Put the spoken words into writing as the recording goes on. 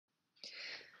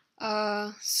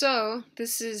So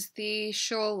this is the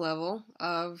shoal level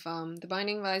of the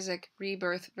Binding of Isaac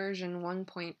Rebirth version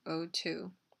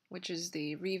 1.02, which is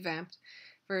the revamped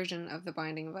version of the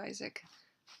Binding of Isaac.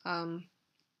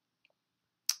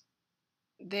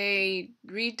 They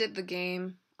redid the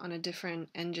game on a different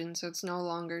engine, so it's no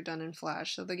longer done in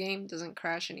Flash, so the game doesn't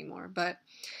crash anymore. But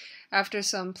after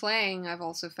some playing, I've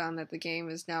also found that the game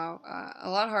is now a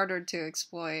lot harder to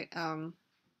exploit.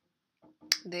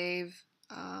 They've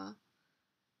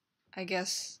I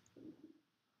guess,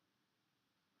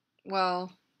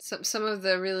 well, some of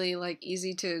the really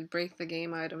easy to break the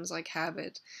game items like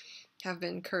habit have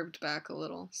been curbed back a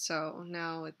little. So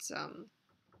now it's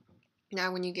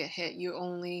now when you get hit, you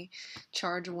only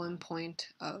charge 1 point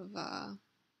of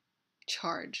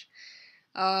charge.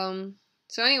 So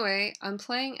anyway, I'm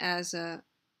playing as a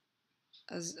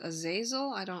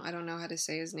Azazel. I don't know how to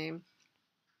say his name,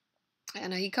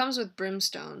 and he comes with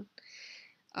brimstone,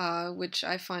 which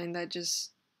I find that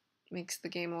just makes the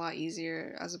game a lot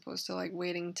easier as opposed to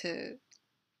waiting to,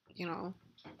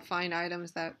 find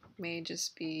items that may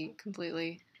just be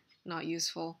completely not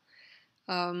useful.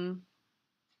 And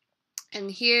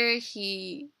here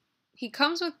he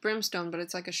comes with brimstone, but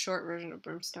it's like a short version of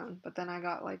brimstone. But then I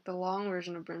got the long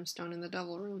version of brimstone in the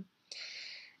devil room.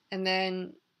 And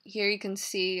then here you can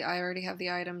see I already have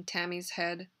the item Tammy's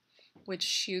Head, which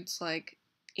shoots 8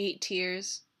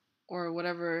 tears, or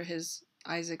whatever his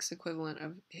Isaac's equivalent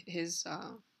of his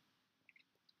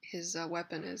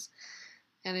weapon is,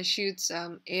 and it shoots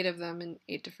 8 of them in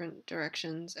 8 different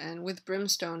directions. And with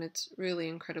brimstone, it's really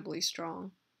incredibly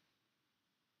strong.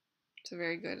 It's a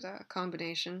very good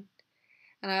combination.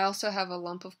 And I also have a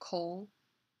lump of coal,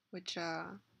 which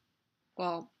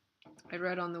well, I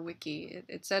read on the wiki.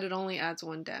 It said it only adds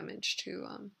 1 damage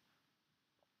to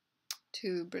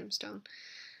brimstone.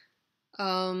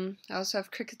 I also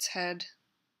have Cricket's Head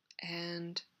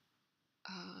and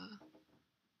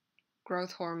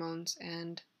growth hormones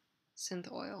and synth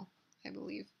oil, I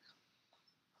believe.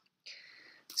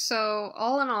 So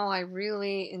all in all, I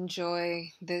really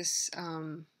enjoy this,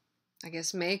 I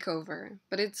guess, makeover.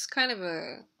 But it's kind of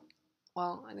I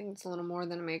think it's a little more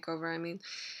than a makeover. I mean,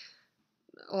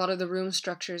 a lot of the room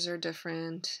structures are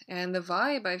different, and the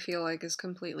vibe, I feel is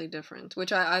completely different,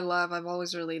 which I love. I've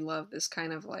always really loved this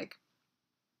kind of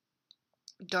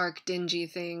dark, dingy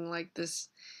thing, this,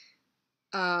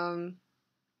 I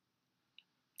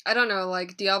don't know,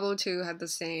 Diablo 2 had the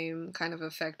same kind of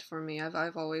effect for me.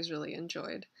 I've always really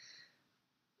enjoyed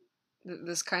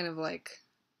this kind of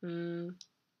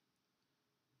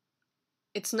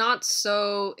it's not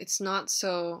so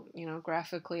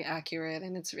graphically accurate,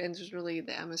 and it's really,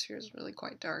 the atmosphere is really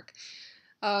quite dark.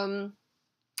 And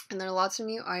there are lots of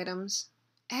new items,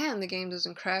 and the game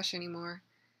doesn't crash anymore.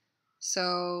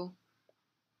 So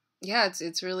yeah,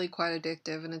 it's really quite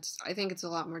addictive, and I think it's a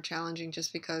lot more challenging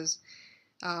just because,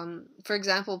 for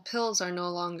example, pills are no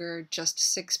longer just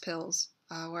 6 pills,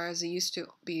 whereas it used to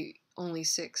be only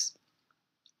 6.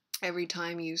 Every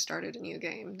time you started a new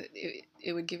game,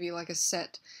 it would give you a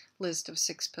set list of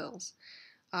 6 pills.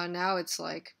 Now it's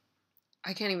I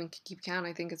can't even keep count.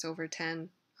 I think it's over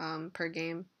 10 per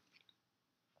game.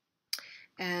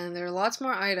 And there are lots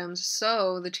more items,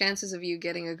 so the chances of you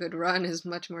getting a good run is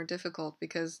much more difficult,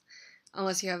 because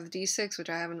unless you have the D6, which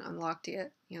I haven't unlocked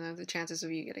yet, the chances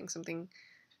of you getting something,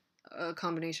 a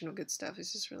combination of good stuff,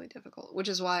 is just really difficult, which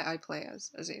is why I play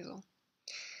as Azazel.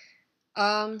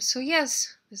 So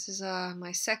yes, this is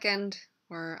my second,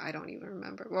 or I don't even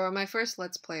remember, or my first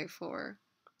Let's Play for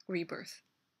Rebirth.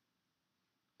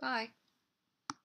 Bye.